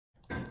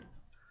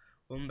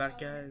Welcome back,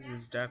 guys.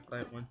 It's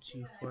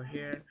Darklight124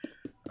 here.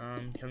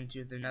 Coming to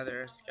you with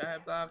another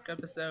Skyblock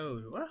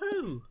episode.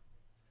 Woohoo!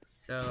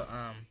 So,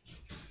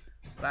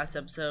 last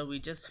episode we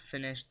just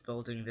finished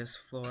building this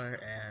floor,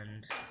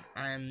 and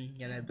I'm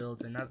gonna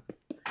build another.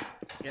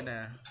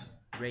 Gonna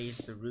raise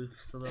the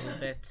roofs a little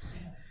bit.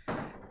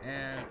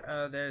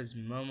 And there's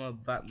Momo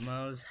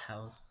Butmo's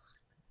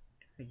house.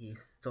 I think he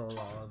stole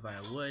all of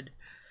our wood.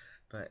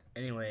 But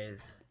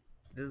anyways,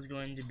 this is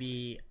going to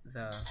be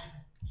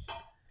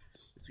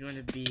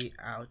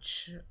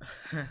ouch.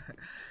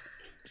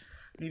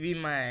 Maybe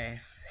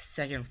my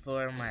second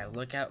floor, my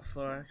lookout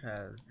floor,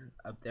 because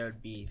up there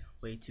would be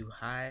way too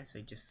high, so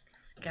I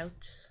just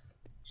scout,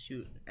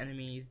 shoot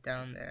enemies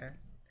down there,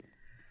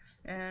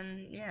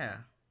 and yeah,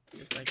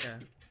 just like a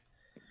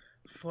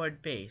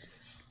forward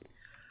base.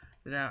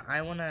 Now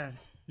I want to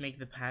make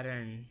the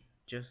pattern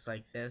just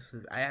like this,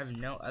 because I have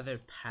no other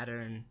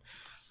pattern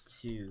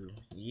to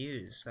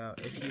use. So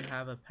if you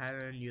have a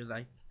pattern you'd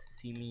like to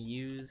see me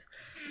use,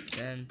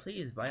 then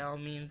please by all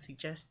means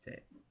suggest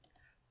it,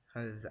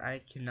 because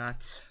I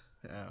cannot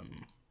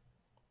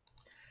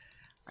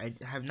I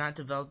have not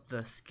developed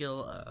the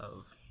skill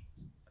of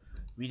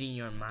reading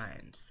your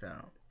mind, so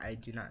I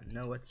do not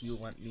know what you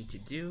want me to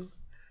do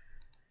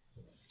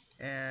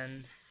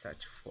and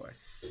such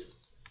forth.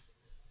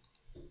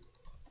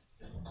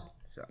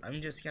 So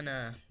I'm just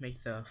gonna make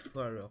the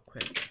floor real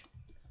quick.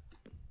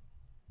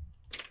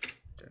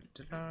 Dun,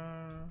 dun,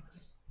 dun.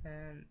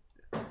 And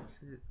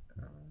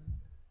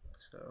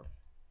so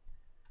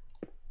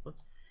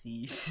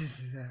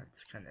whoopsies,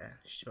 that's kinda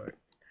short.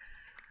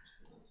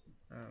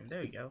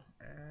 There we go,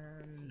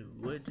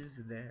 and wood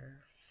is there.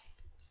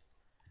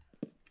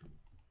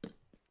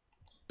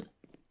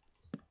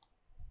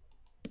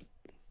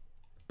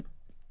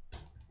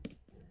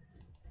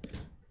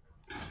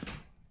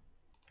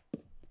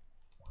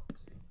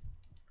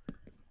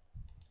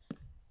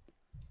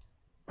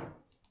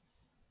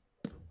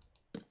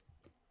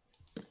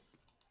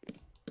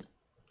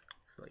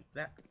 So like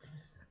that,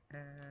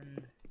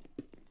 and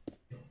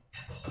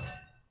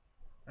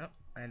oh,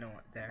 I don't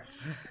want there.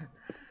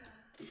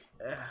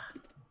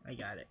 I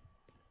got it.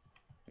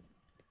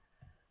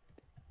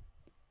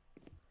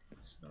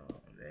 So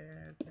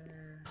there,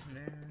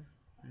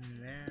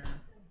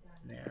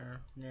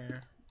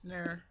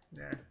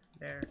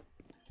 there.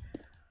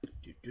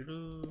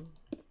 Doo.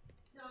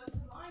 So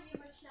tomorrow you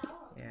must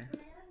shower. Yeah.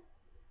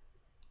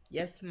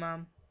 Yes,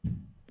 Mom.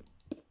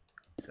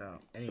 So,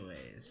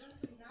 anyways.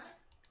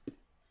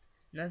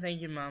 No,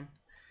 thank you, Mom.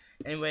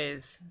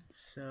 Anyways,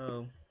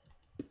 so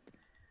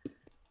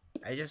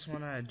I just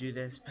want to do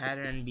this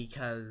pattern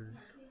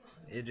because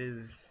it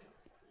is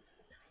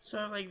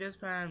sort of like this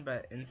pattern,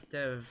 but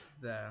instead of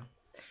the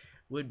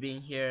wood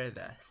being here,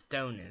 the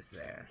stone is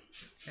there.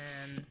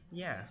 And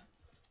yeah,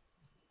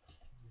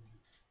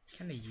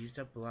 kind of used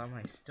up a lot of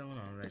my stone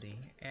already,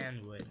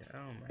 and wood.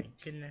 Oh my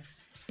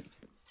goodness.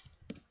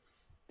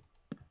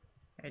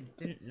 I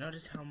didn't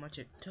notice how much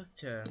it took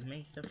to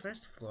make the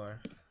first floor.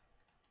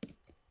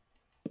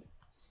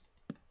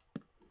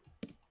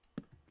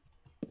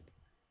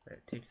 But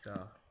it takes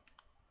a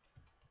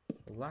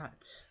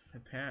lot,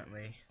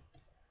 apparently.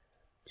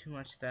 Too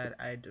much that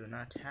I do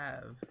not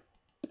have.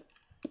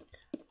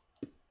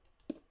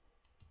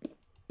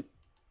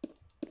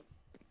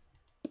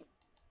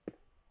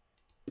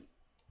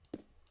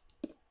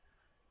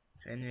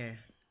 I need to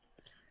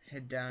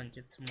head down and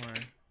get some more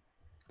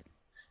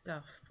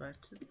stuff,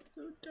 but it's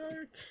so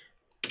dark.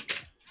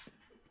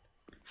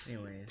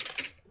 Anyways,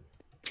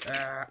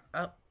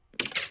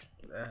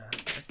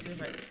 let's see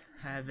if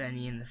I have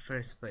any in the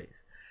first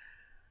place.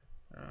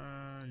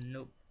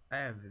 Nope, I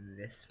have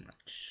this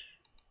much.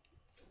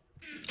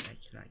 I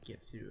cannot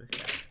get through with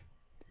that.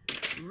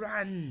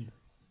 Run!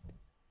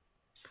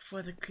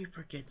 Before the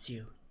creeper gets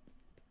you.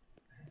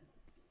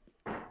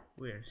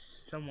 We're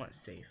somewhat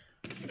safe.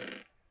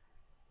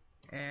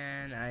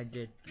 And I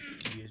did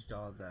used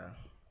all the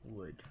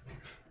wood.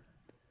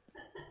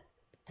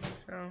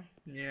 So,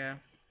 yeah.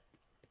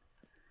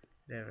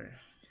 Whatever.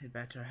 Head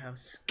back to our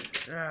house.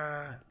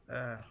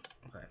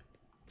 Okay.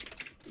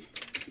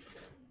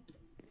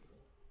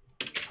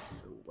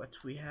 So what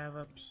we have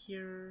up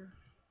here,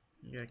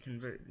 I'm gonna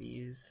convert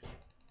these.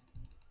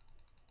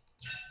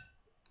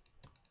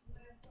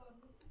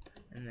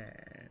 And then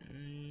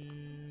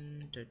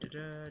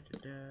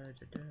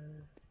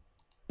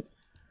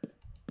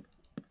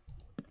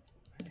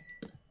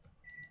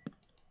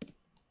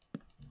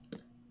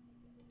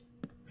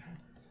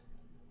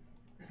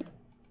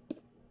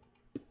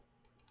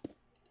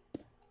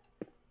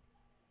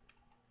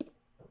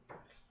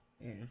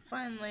and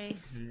finally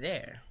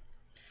there.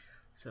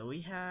 So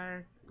we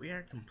are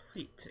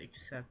complete,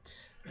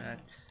 except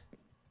that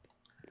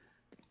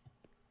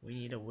we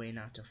need a way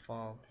not to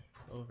fall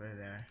over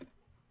there.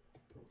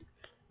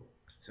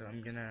 So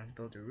I'm gonna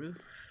build a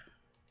roof,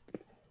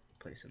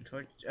 place some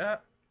torch.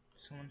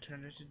 Someone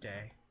turned it to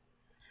day.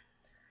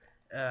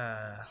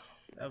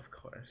 Of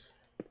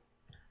course.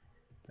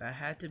 That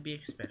had to be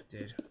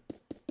expected.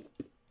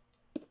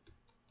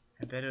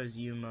 I bet it was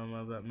you,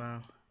 Momo, but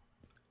Mo.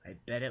 I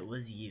bet it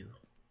was you.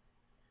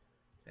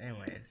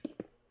 Anyways.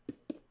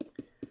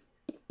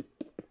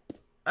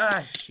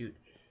 Ah, shoot.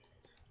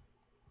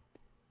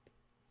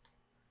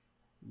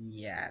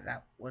 Yeah,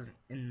 that wasn't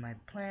in my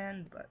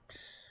plan, but,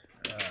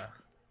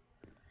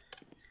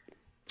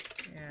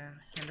 yeah,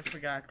 kind of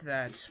forgot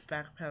that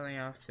backpedaling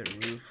off the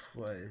roof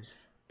was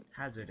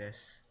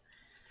hazardous.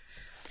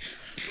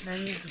 And I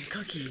need some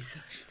cookies.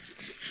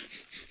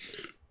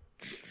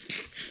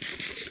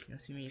 You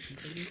see me eat some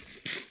cookies?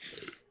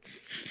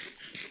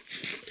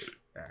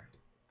 There.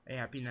 Are you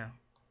happy now?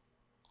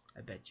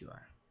 I bet you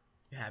are.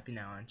 You're happy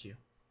now, aren't you?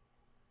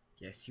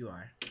 Yes, you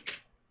are.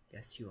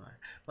 Yes, you are.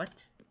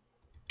 What?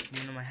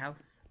 Someone in my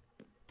house?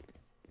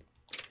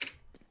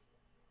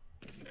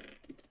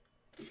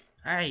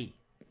 Hey!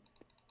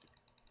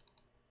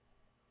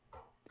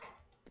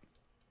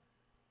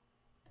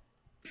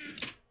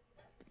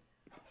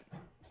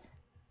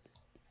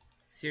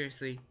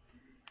 Seriously?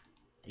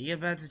 Are you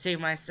about to take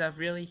my stuff,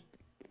 really?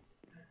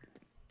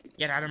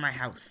 Get out of my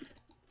house.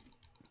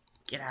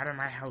 Get out of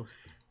my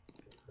house.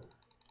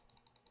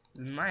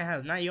 This is my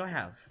house, not your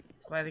house.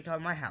 That's why they call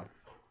it my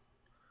house.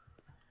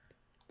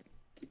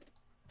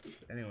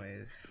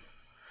 Anyways.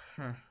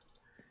 Huh.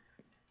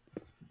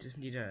 Just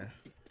need to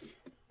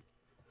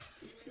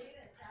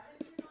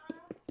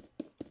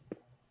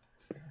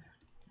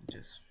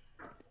just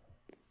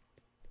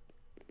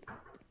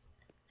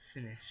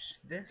finish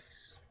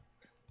this.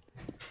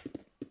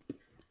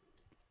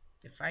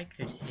 If I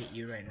could hit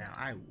you right now,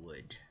 I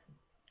would.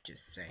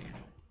 Just saying.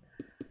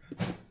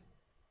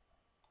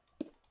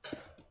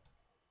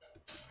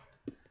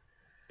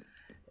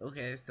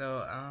 Okay,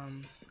 so,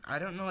 I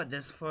don't know what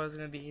this floor is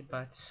gonna be,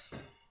 but it's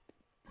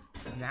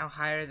now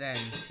higher than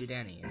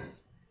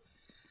Sudani's.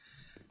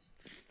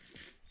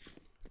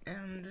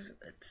 And,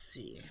 let's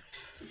see.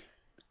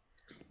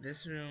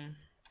 This room.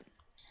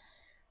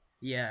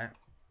 Yeah,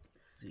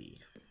 let's see.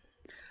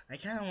 I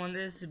kinda want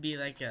this to be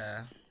like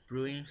a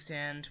brewing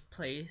stand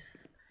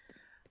place,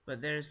 but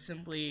there's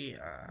simply,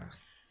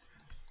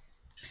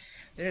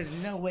 there's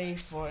no way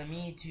for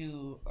me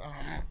to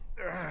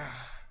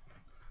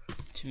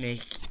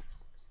make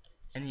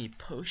any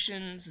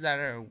potions that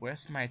are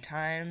worth my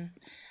time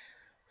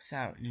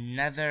without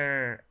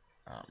netherrack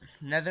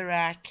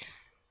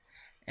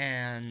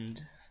and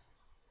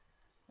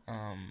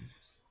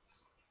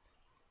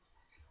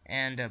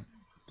a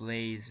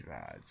blaze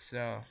rod.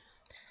 So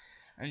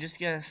I'm just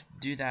gonna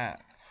do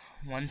that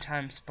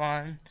one-time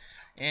spawn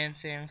and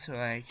thing. So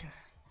like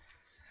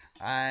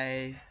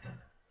I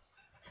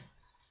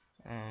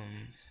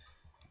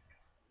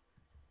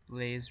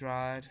blaze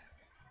rod.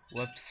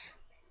 Whoops.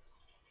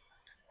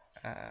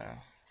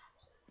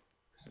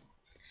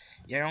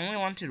 Yeah, I only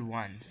wanted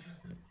one.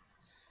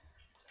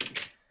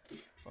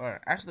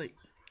 Or actually,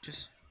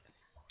 just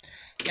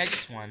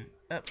one.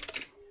 Up,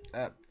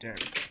 derp,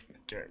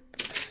 derp.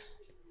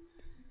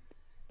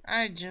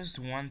 I just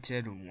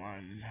wanted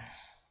one.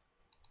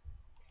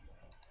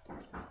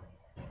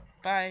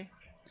 Bye.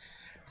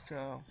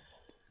 So,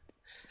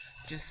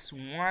 just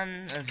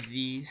one of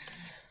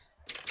these.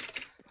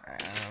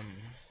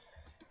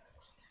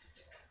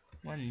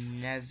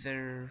 One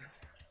nether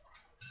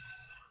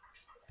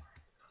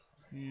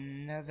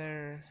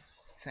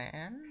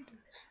sand?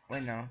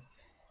 Wait, no.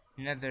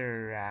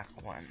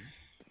 Netherrack one.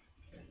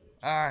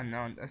 Ah,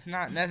 no, that's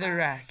not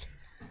netherrack.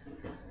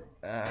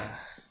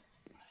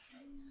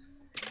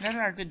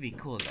 Netherrack would be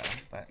cool though,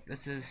 but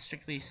this is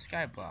strictly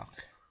Skyblock.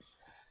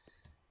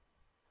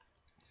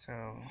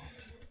 So,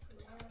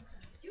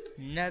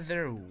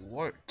 nether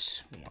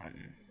wart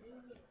one.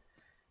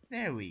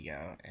 There we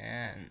go,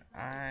 and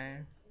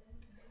I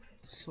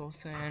soul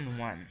sand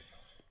one.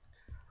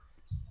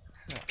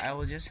 So I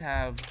will just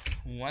have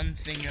one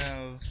thing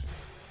of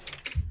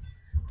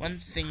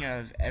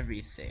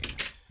everything,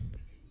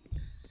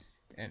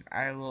 and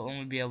I will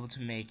only be able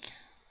to make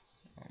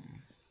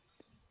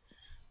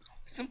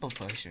simple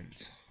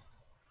potions.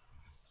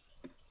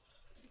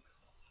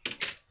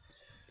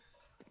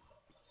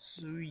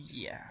 So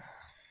yeah,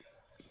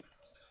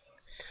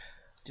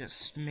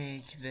 just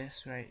make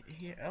this right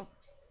here. Oh,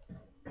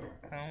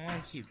 I don't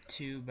want to keep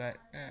two, but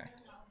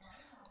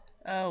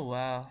oh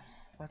well,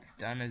 what's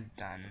done is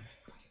done.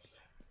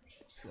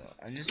 So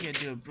I'm just gonna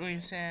do a brewing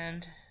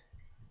sand.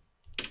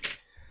 It's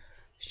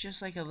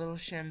just like a little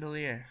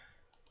chandelier.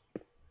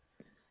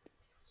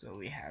 So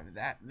we have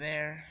that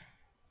there.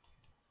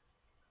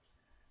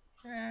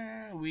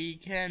 We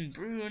can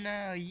brew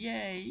now,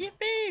 yay,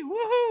 yippee,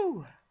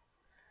 woohoo!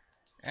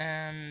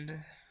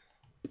 And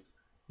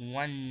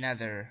one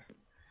nether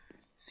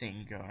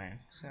thing going.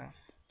 So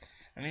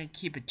I'm gonna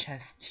keep a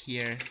chest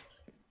here.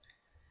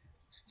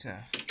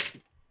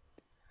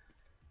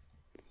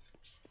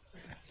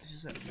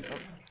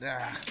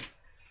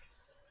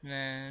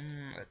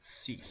 Then let's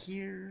see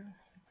here.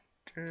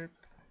 Derp.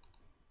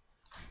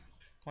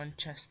 One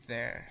chest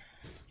there.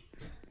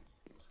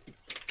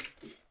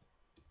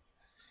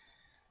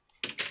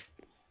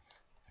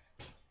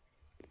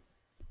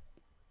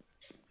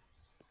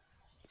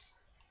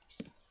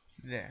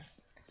 There.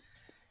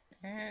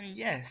 And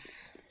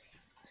yes,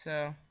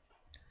 So,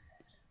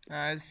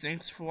 guys,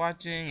 thanks for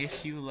watching.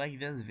 If you like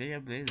this video,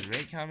 please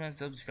rate, comment,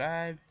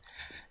 subscribe,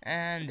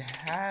 and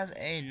have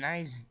a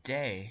nice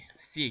day.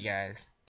 See you guys.